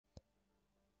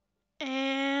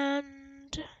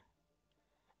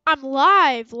I'm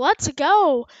live. Let's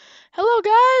go. Hello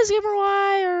guys,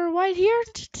 GamerY or White here.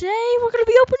 Today we're going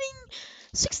to be opening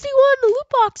 61 loot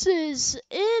boxes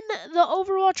in the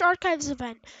Overwatch Archives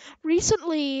event.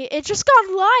 Recently, it just got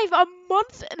live a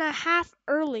month and a half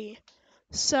early.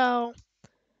 So,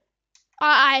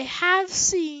 I have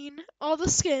seen all the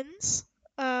skins,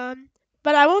 but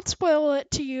I won't spoil it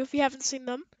to you if you haven't seen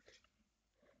them.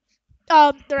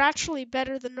 They're actually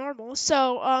better than normal,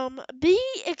 so be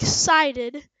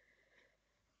excited.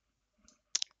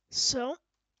 So,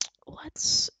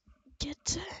 let's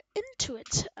get into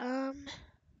it.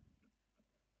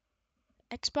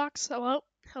 Xbox, hello,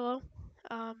 hello.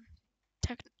 Um,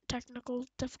 technical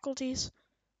difficulties.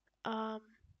 Um,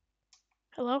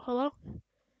 hello, hello.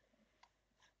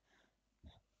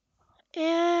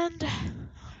 And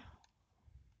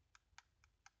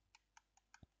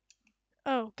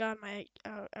oh god,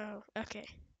 oh, okay.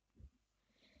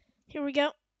 Here we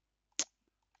go.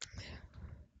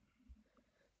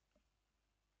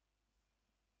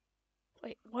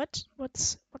 Wait, what?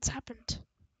 What's happened?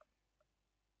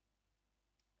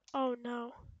 Oh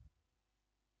no.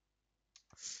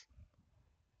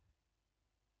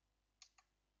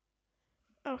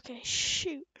 Okay,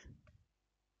 shoot.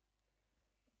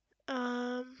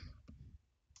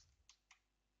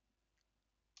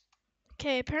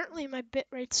 Okay, apparently my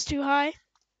bitrate's too high.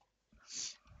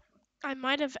 I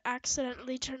might have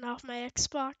accidentally turned off my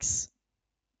Xbox.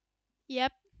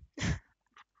 Yep.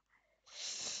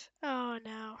 Oh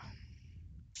no.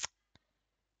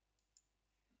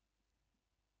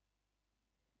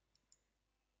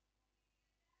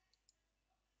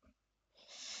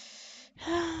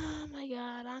 Oh my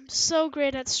god, I'm so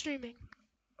great at streaming.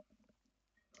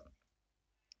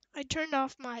 I turned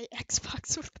off my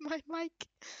Xbox with my mic.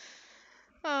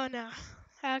 Oh no.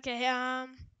 Okay, I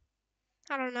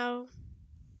don't know.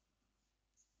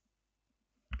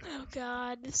 Oh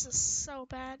god, this is so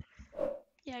bad.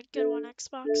 Yeah, good one,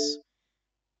 Xbox.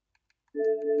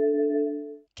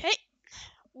 Okay.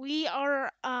 We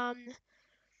are,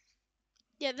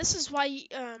 yeah, this is why,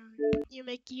 you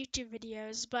make YouTube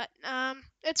videos, but,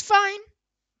 it's fine.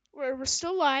 We're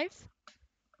still live.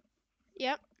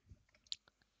 Yep.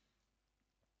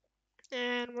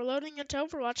 And we're loading into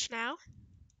Overwatch now.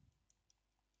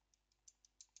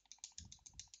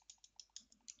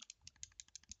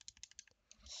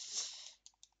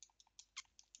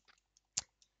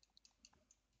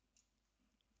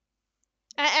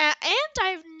 And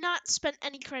I've not spent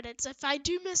any credits. If I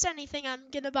do miss anything,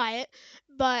 I'm gonna buy it.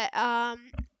 But,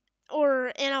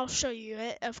 and I'll show you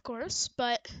it, of course.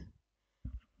 But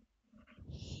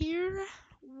here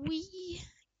we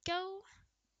go.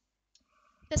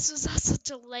 This was also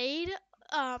delayed.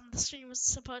 The stream was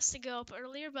supposed to go up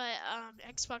earlier, but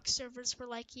Xbox servers were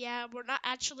like, yeah, we're not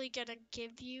actually gonna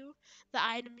give you the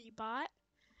item you bought.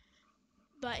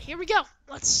 But here we go.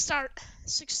 Let's start.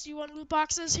 61 loot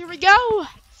boxes. Here we go.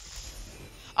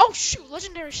 Oh shoot,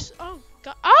 legendary. Oh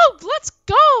god. Oh, let's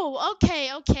go.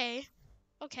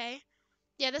 Okay.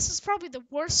 Yeah, this is probably the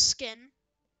worst skin.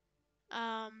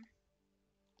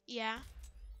 Yeah.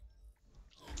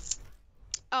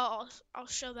 I'll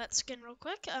show that skin real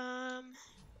quick.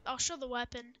 I'll show the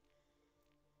weapon.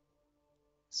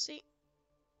 See?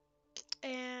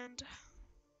 And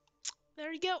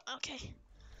there you go. Okay.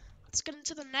 Let's get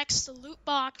into the next loot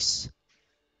box.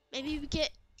 Maybe we get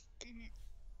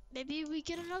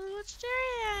another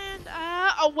legendary and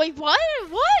oh wait, what?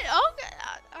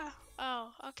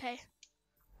 Oh okay.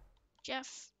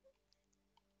 Jeff.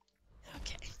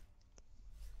 Okay.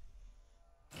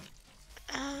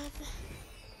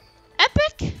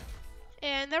 Epic.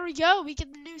 And there we go. We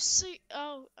get the new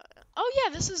oh yeah,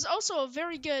 this is also a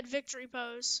very good victory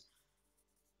pose.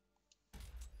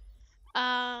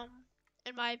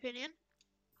 In my opinion.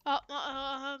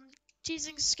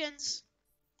 Teasing skins.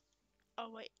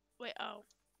 Oh wait, oh,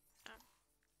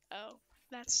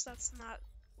 that's not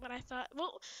what I thought.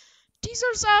 Well,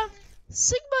 teasers.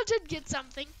 Sigma did get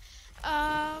something.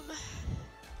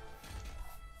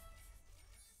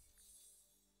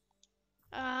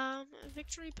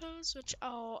 Victory pose, which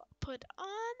I'll put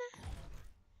on.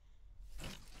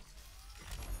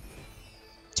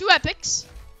 2 epics.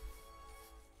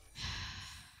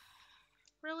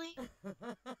 Really?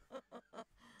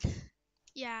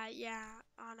 Yeah,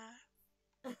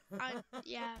 Anna.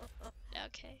 Yeah,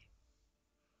 okay.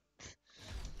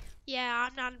 Yeah,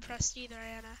 I'm not impressed either,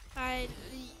 Anna.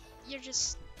 You're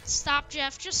just... Stop,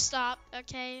 Jeff, just stop,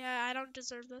 okay? I don't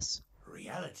deserve this.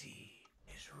 Reality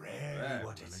is rarely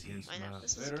what it seems. I know,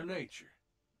 this is Better nature.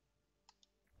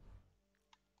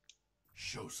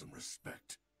 Show some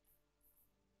respect.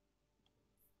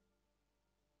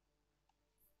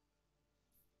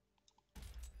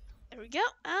 There we go.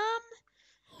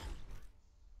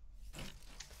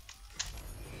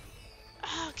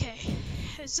 Okay.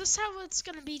 Is this how it's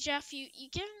gonna be, Jeff? You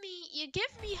give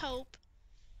me hope,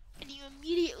 and you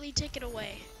immediately take it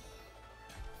away.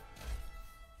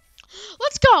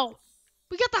 Let's go.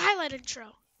 We got the highlight intro.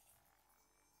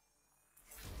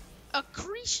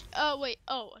 Accretion. Oh wait.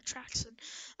 Oh, attraction.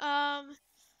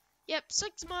 Yep.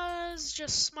 Sigma's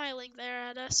just smiling there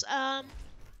at us.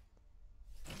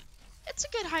 It's a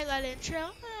good highlight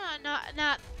intro.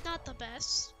 Not the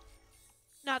best.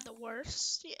 Not the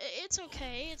worst. It's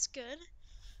okay. It's good.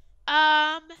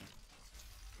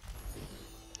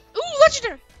 Ooh,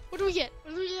 legendary. What do we get?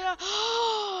 What do we get?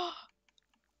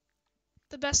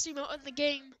 The best emote in the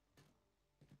game.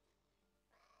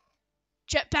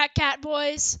 Jetpack cat,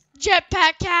 boys.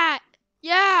 Jetpack cat.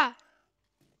 Yeah.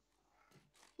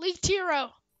 Leaked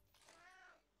hero.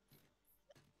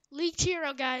 Leaked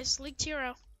hero, guys. Leaked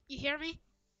hero. You hear me?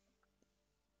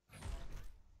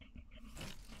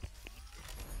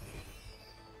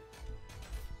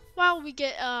 Well, we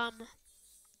get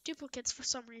duplicates for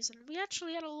some reason. We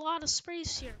actually had a lot of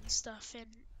sprays here and stuff, and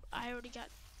I already got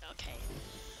okay.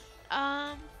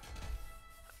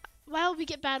 While we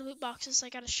get bad loot boxes, I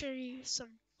gotta share you some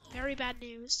very bad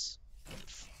news.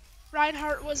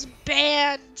 Reinhardt was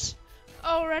banned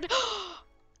already.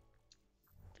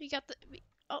 We got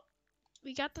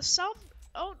the sound.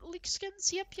 Oh, leak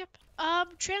skins. Yep.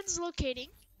 Translocating.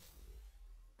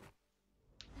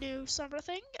 New summer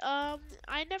thing.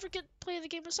 I never get to play the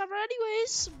game of summer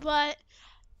anyways, but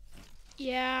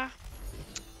yeah.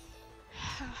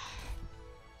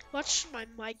 Watch my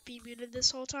mic be muted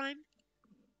this whole time.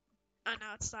 Oh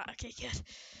no, it's not. Okay, good.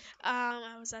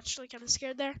 I was actually kind of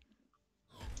scared there.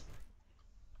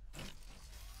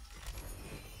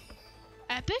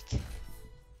 Epic?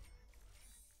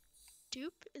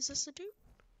 Dupe? Is this a dupe?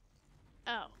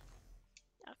 Oh.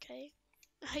 Okay.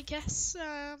 I guess,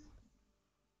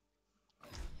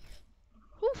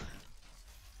 whew.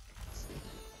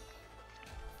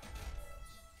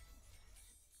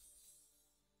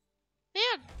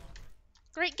 Man,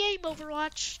 great game,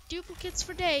 Overwatch. Duplicates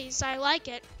for days. I like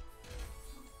it.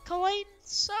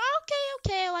 Coins?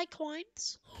 Okay, I like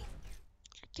coins.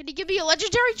 Can you give me a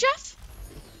legendary, Jeff?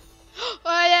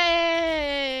 Oh,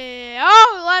 yeah.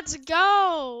 Oh, let's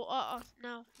go.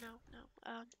 No.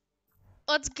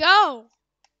 Let's go.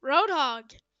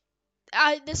 Roadhog.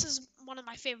 This is one of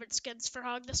my favorite skins for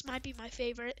Hog. This might be my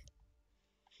favorite.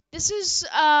 This is,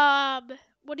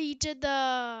 when he did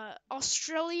the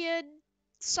Australian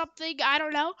something, I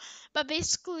don't know. But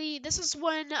basically, this is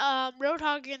when,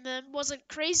 Roadhog and them wasn't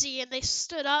crazy and they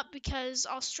stood up because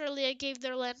Australia gave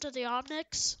their land to the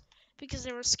Omnics because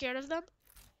they were scared of them.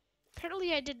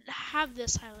 Apparently, I didn't have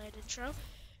this highlight intro.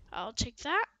 I'll take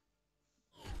that.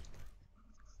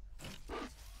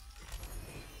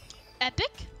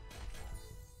 Epic?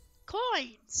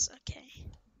 Coins. Okay.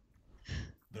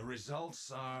 The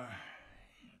results are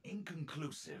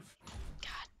inconclusive.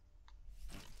 God.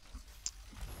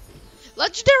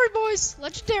 Legendary, boys.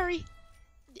 Legendary.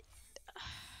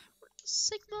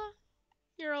 Sigma,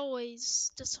 you're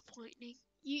always disappointing.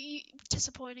 You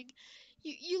disappointing.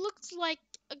 You looked like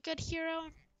a good hero.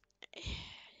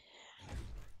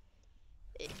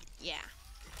 Yeah.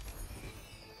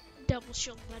 Double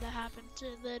shield might have happened,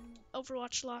 and then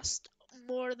Overwatch lost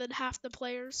more than half the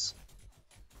players.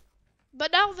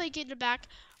 But now they get it back.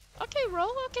 Okay,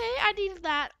 roll. Okay, I needed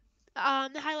that.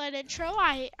 The highlight intro.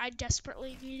 I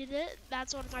desperately needed it.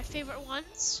 That's one of my favorite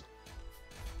ones.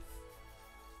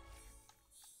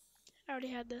 I already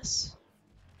had this.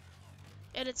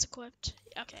 And it's equipped.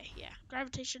 Okay, yeah.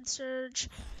 Gravitation surge.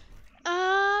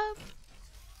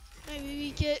 Maybe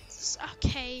we get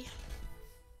okay.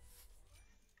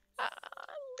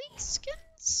 Leak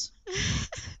skins.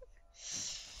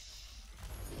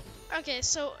 Okay,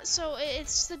 so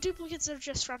it's the duplicates are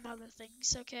just from other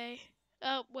things. Okay.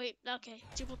 Oh wait. Okay,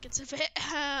 duplicates of it.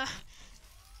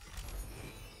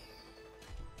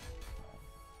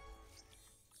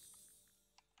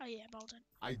 Oh yeah, Bolden.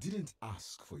 I didn't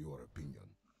ask for your opinion.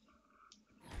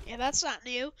 Yeah, that's not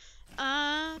new.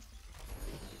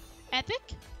 Epic?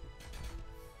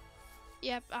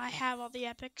 Yep, I have all the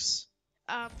epics.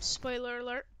 Spoiler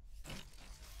alert.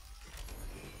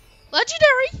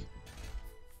 Legendary!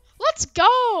 Let's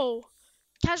go!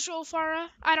 Casual Farah,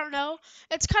 I don't know.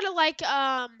 It's kind of like,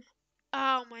 oh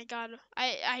my god.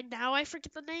 I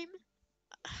forget the name.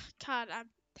 God, I'm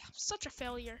such a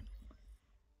failure.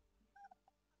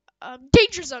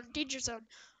 Danger Zone.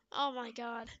 Oh my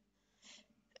god.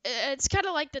 It's kind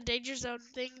of like the Danger Zone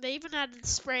thing. They even added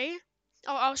spray.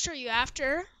 I'll show you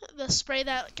after the spray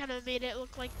that kind of made it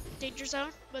look like Danger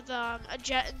Zone with a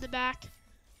jet in the back.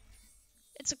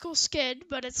 It's a cool skin,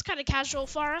 but it's kind of casual,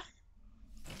 Farah.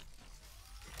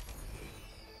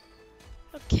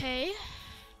 Okay.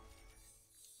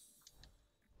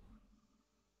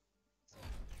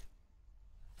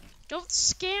 Don't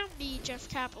scam me, Jeff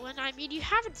Kaplan. I mean, you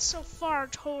haven't so far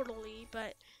totally,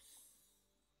 but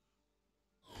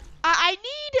I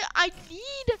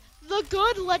need the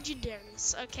good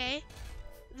legendaries. Okay.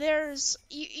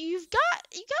 You've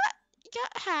got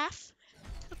half.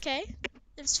 Okay.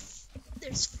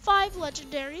 There's 5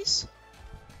 legendaries.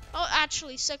 Oh,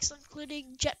 actually 6,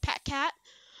 including Jetpack Cat.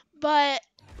 But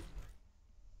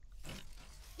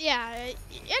yeah, and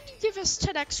you give us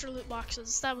 10 extra loot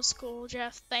boxes. That was cool,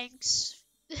 Jeff. Thanks.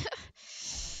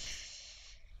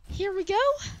 Here we go.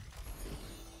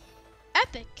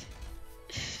 Epic.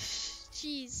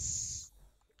 Jeez.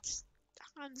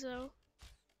 Hanzo.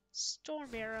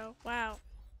 Storm Arrow. Wow.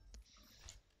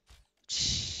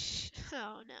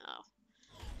 Oh no.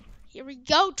 Here we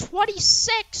go.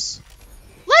 26.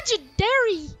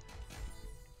 Legendary.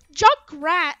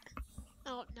 Junkrat.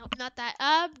 Oh no, not that.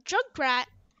 Junkrat.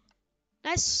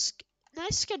 Nice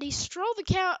skin. He stole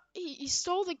the He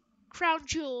stole the crown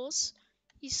jewels.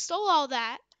 He stole all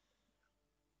that.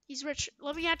 He's rich.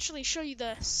 Let me actually show you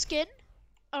the skin,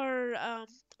 or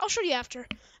I'll show you after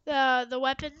the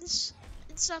weapons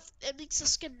and stuff. It makes the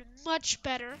skin much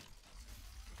better,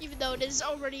 even though it is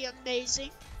already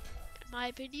amazing, in my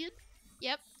opinion.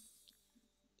 Yep.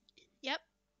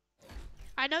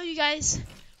 I know you guys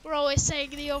were always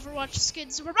saying the Overwatch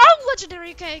skins were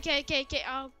legendary. Okay.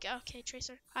 Oh, okay,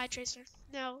 Tracer. Hi, Tracer.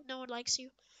 No one likes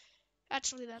you.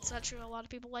 Actually, that's not true. A lot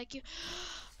of people like you.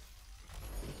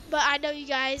 But I know you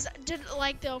guys didn't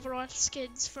like the Overwatch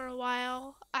skins for a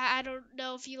while. I don't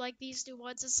know if you like these new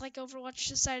ones. It's like Overwatch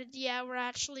decided, yeah, we're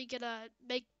actually gonna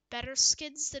make better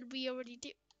skins than we already do.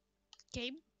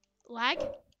 Game? Lag?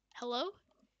 Hello?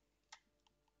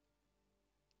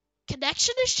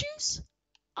 Connection issues?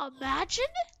 Imagine?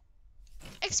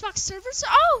 Xbox servers?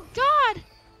 Oh, God!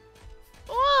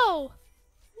 Whoa!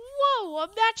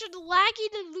 Imagine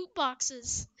lagging in loot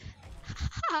boxes.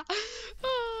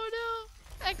 Oh, no.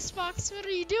 Xbox, what are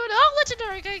you doing? Oh,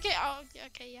 legendary. Okay. Oh,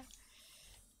 okay, yeah.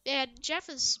 And Jeff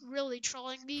is really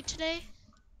trolling me today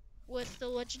with the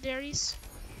legendaries.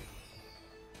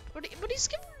 But he's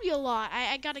giving me a lot.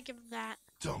 I gotta give him that.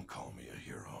 Don't call me a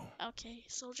hero. Okay,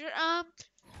 soldier.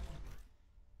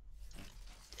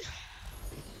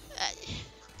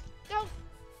 No.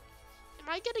 Am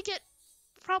I gonna get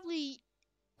probably?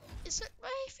 Is it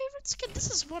my favorite skin? This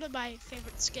is one of my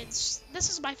favorite skins. This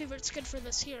is my favorite skin for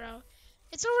this hero.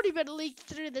 It's already been leaked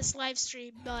through this live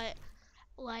stream, but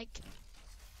like,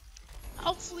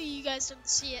 hopefully you guys didn't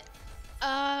see it.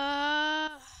 I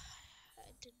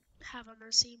didn't have a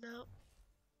mercy emote.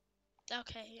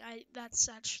 Okay, that's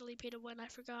actually pay to win. I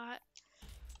forgot.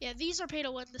 Yeah, these are pay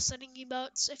to win, the sitting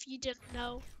emotes, if you didn't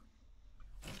know.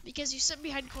 Because you sit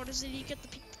behind corners and you get the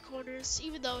peek corners,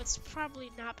 even though it's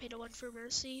probably not pay to win for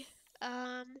mercy.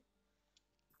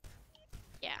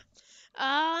 Yeah.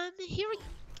 Here we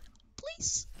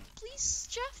please,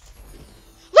 Jeff.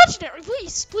 Legendary,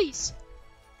 please.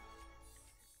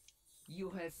 You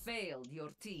have failed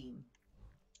your team.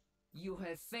 You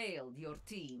have failed your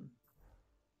team.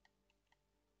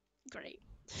 Great.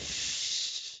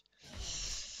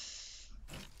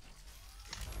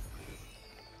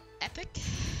 Epic.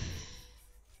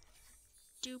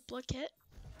 Duplicate.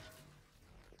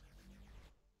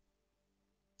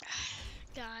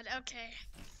 God, okay.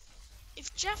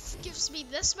 If Jeff gives me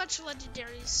this much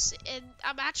legendaries and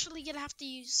I'm actually gonna have to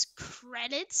use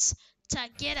credits to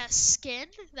get a skin,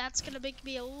 that's gonna make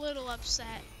me a little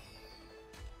upset.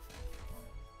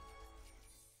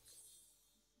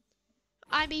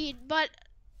 I mean, but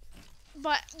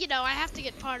you know, I have to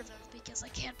get part of them because I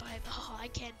can't buy them all.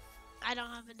 I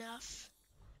don't have enough.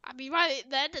 I mean, by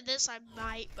the end of this, I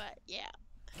might, but yeah.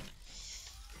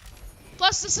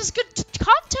 Plus, this is good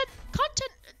content.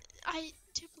 I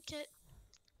duplicate.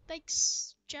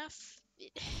 Thanks, Jeff.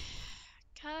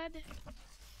 God.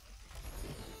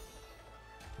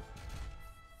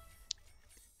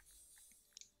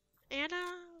 Anna.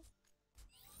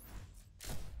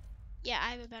 Yeah,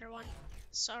 I have a better one.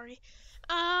 Sorry.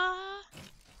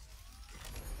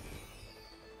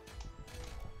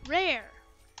 Rare.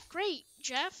 Great,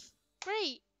 Jeff.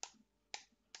 Great.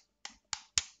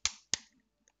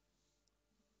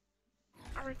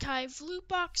 Archive loot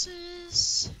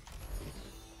boxes.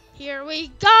 Here we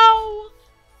go.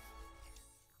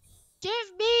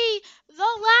 Give me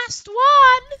the last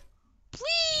one,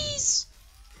 please.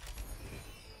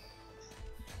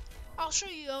 I'll show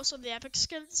you also the epic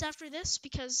skins after this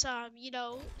because you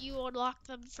know, you unlock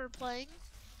them for playing.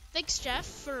 Thanks, Jeff,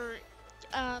 for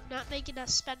not making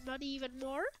us spend money even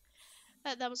more.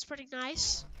 That was pretty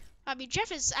nice. I mean, Jeff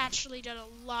has actually done a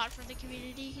lot for the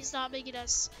community. He's not making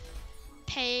us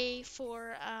pay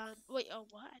for wait, oh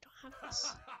what? I don't have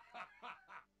this.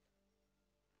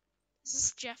 Is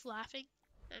this Jeff laughing?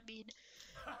 I mean,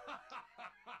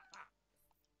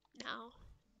 no.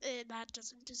 That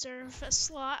doesn't deserve a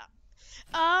slot.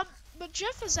 But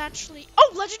Jeff is actually...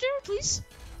 Oh, legendary, please!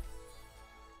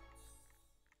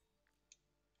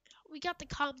 We got the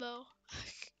combo.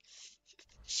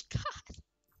 God.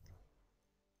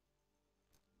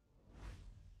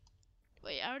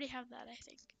 Wait, I already have that, I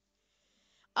think.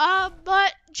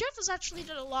 But Jeff has actually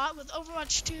done a lot with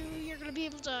Overwatch 2. You're gonna be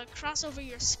able to cross over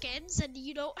your skins, and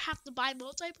you don't have to buy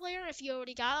multiplayer if you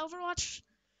already got Overwatch.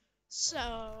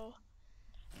 So...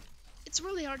 It's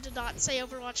really hard to not say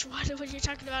Overwatch 1 when you're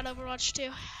talking about Overwatch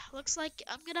 2. Looks like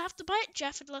I'm gonna have to buy it,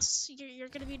 Jeff, unless you're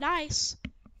gonna be nice.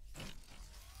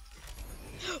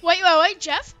 Wait,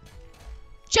 Jeff?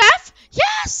 Jeff?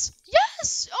 Yes!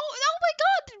 Yes! Oh my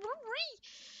god!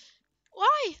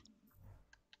 Why?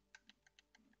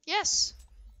 Yes.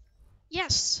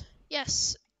 Yes.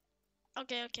 Yes.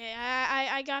 Okay.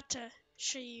 I got to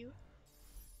show you.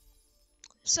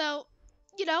 So,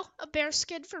 you know, a bear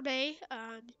skin for May.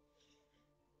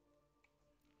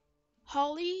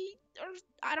 Holly, or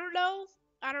I don't know.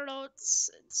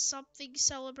 It's something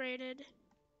celebrated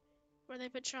where they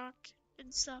put chalk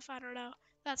and stuff. I don't know.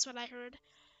 That's what I heard.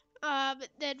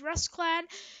 Then Rustclad.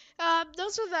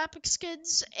 Those are the epic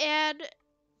skins and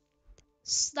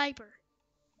Sniper.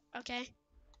 Okay,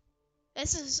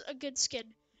 this is a good skin.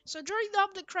 So during the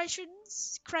Omnic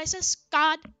crisis,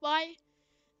 God, why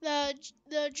the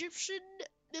Egyptian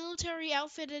military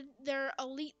outfitted their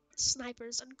elite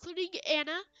snipers, including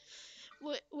Anna,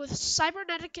 with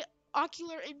cybernetic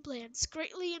ocular implants,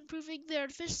 greatly improving their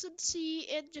efficiency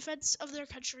and defense of their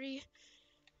country.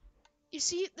 You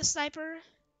see the sniper?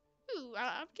 Ooh,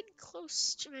 I'm getting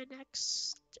close to my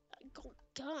next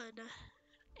gun.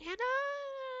 Anna?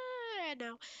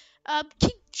 No.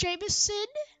 King Jameson?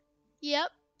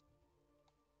 Yep.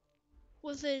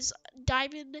 With his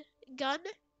diamond gun.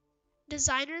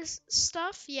 Designers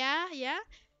stuff? Yeah.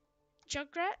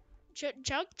 Junkrat?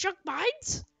 Junk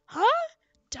mines? Huh?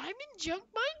 Diamond junk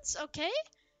mines? Okay.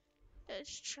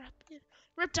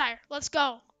 Riptire, let's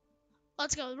go.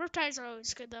 The Riptires are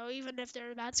always good though, even if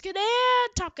they're a bad skin.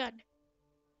 And Top Gun.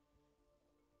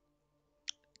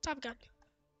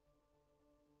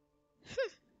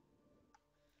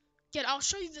 Good, I'll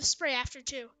show you the spray after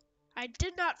too. I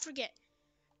did not forget.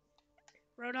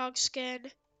 Roadhog skin,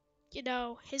 you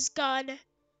know, his gun,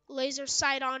 laser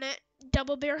sight on it,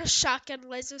 double barrel shotgun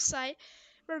laser sight.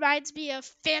 Reminds me of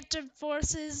Phantom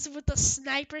Forces with the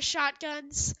sniper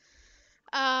shotguns.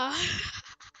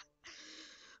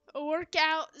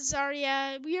 Workout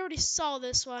Zarya. We already saw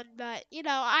this one, but you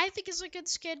know, I think it's a good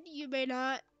skin. You may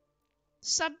not.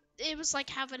 It was like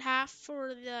half and half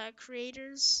for the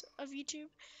creators of YouTube.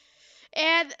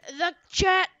 And the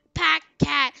Jetpack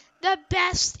Cat, the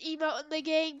best emote in the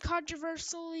game.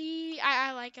 Controversially,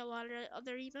 I like a lot of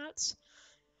other emotes.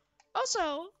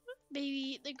 Also,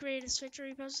 maybe the greatest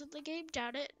victory pose in the game.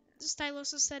 Doubt it.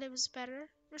 Stylosa said it was better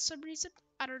for some reason.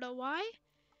 I don't know why.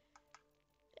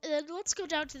 And then let's go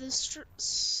down to the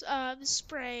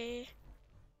spray.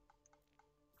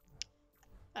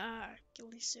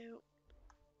 Ghillie suit.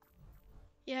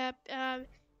 Yep.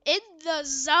 In the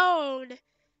zone.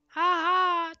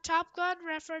 Haha. Top Gun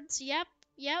reference. Yep.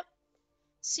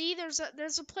 See, there's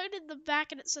a plane in the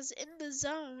back and it says in the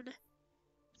zone.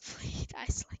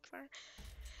 Nice like far.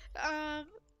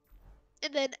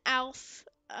 And then Alf.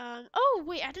 Oh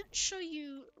wait, I didn't show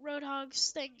you Roadhog's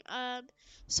thing.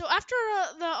 So after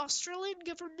the Australian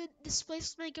government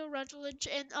displaced Mango Rutledge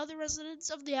and other residents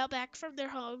of the outback from their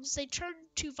homes, they turned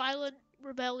to violent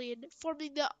rebellion,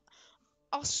 forming the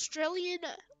Australian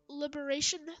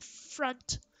Liberation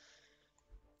Front.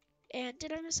 And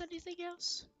did I miss anything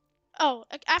else? Oh,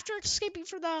 after escaping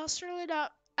from the Australian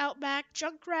outback,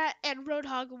 Junkrat and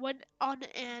Roadhog went on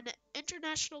an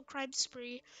international crime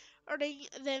spree, earning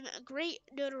them great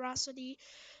notoriety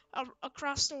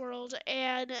across the world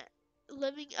and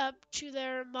living up to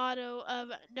their motto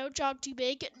of no job too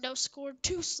big, no score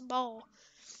too small.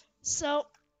 So,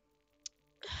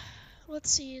 let's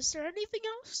see, is there anything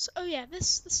else? Oh yeah,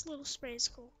 this little spray is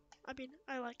cool. I mean,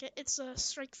 I like it. It's a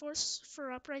strike force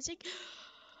for Uprising.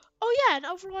 Oh yeah, and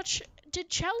Overwatch did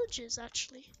challenges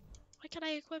actually. Why can't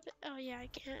I equip it? Oh yeah, I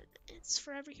can't. It's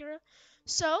for every hero.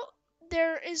 So,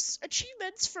 there is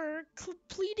achievements for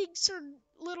completing certain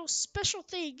little special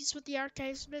things with the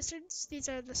archives missions. These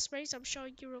are the sprays I'm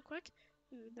showing you real quick.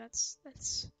 Ooh, that's.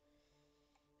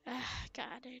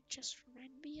 God, it just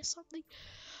reminded me of something.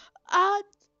 Um,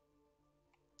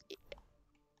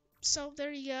 so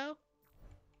there you go.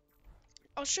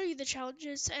 I'll show you the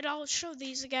challenges, and I'll show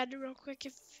these again real quick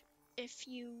if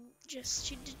you just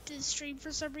tuned into the stream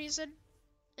for some reason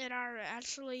and are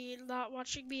actually not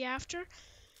watching me after.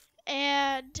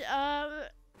 And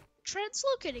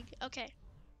translocating. Okay,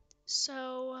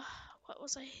 so what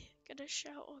was I gonna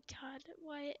show? Oh God,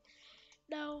 what?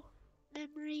 No,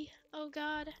 memory. Oh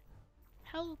God,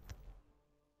 help.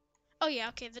 Oh yeah,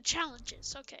 okay, the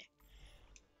challenges. Okay,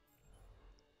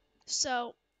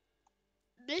 so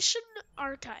mission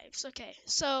archives. Okay,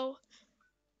 so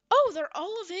oh, they're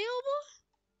all available.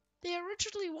 They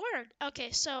originally weren't.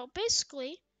 Okay, so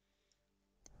basically,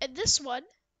 in this one,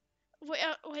 wait,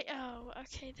 oh,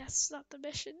 okay, that's not the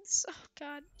missions. Oh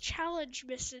god, challenge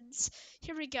missions.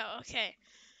 Here we go, okay.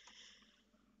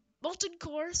 Molten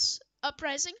cores,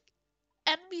 uprising.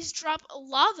 Enemies drop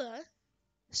lava.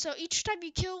 So each time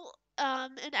you kill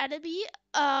an enemy,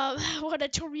 one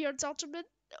of Torbjorn's ultimate,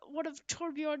 one of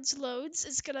Torbjorn's loads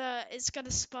is gonna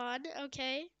spawn.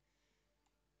 Okay.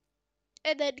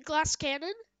 And then glass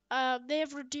cannon. They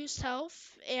have reduced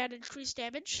health and increased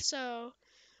damage, so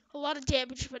a lot of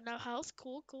damage but no health.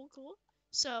 Cool, cool, cool.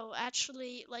 So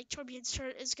actually, like Torbjorn's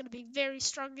turret is gonna be very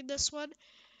strong in this one.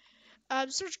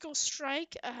 Surgical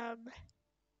strike.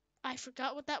 I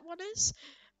forgot what that one is.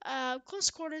 Close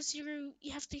quarters. You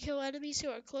have to kill enemies who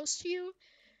are close to you.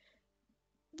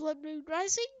 Blood Moon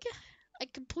Rising. I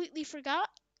completely forgot.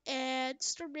 And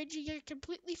Storm Raging, I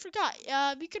completely forgot.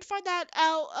 You can find that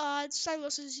out on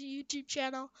Silas's YouTube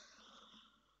channel.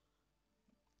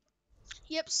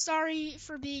 Yep, sorry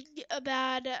for being a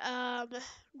bad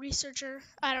researcher.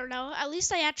 I don't know. At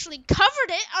least I actually covered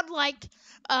it, unlike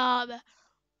um,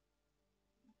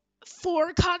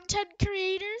 4 content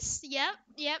creators.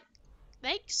 Yep.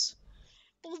 Thanks.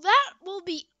 Well, that will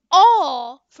be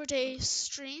all for today's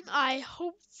stream.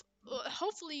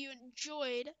 Hopefully you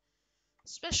enjoyed,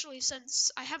 especially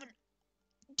since I haven't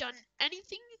done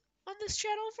anything on this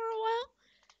channel for a while.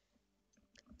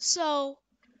 So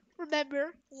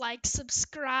remember, like,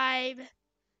 subscribe,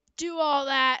 do all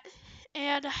that,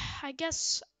 and I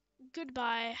guess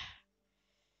goodbye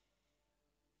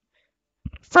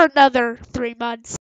for another 3 months.